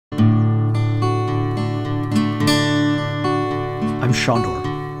Sándor,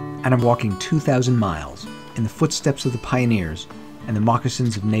 and I'm walking 2,000 miles in the footsteps of the pioneers and the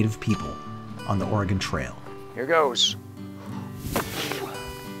moccasins of native people on the Oregon Trail. Here goes.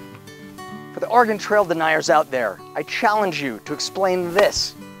 For the Oregon Trail deniers out there, I challenge you to explain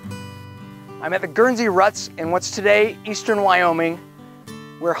this. I'm at the Guernsey Ruts in what's today Eastern Wyoming,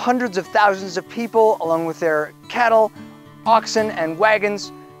 where hundreds of thousands of people, along with their cattle, oxen, and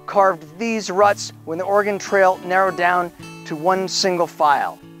wagons, carved these ruts when the Oregon Trail narrowed down to one single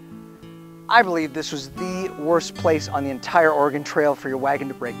file. I believe this was the worst place on the entire Oregon Trail for your wagon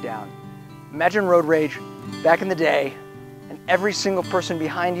to break down. Imagine road rage back in the day, and every single person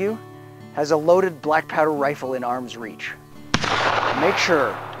behind you has a loaded black powder rifle in arm's reach. Make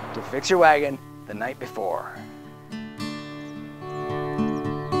sure to fix your wagon the night before.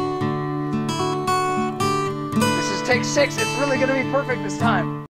 This is take 6. It's really going to be perfect this time.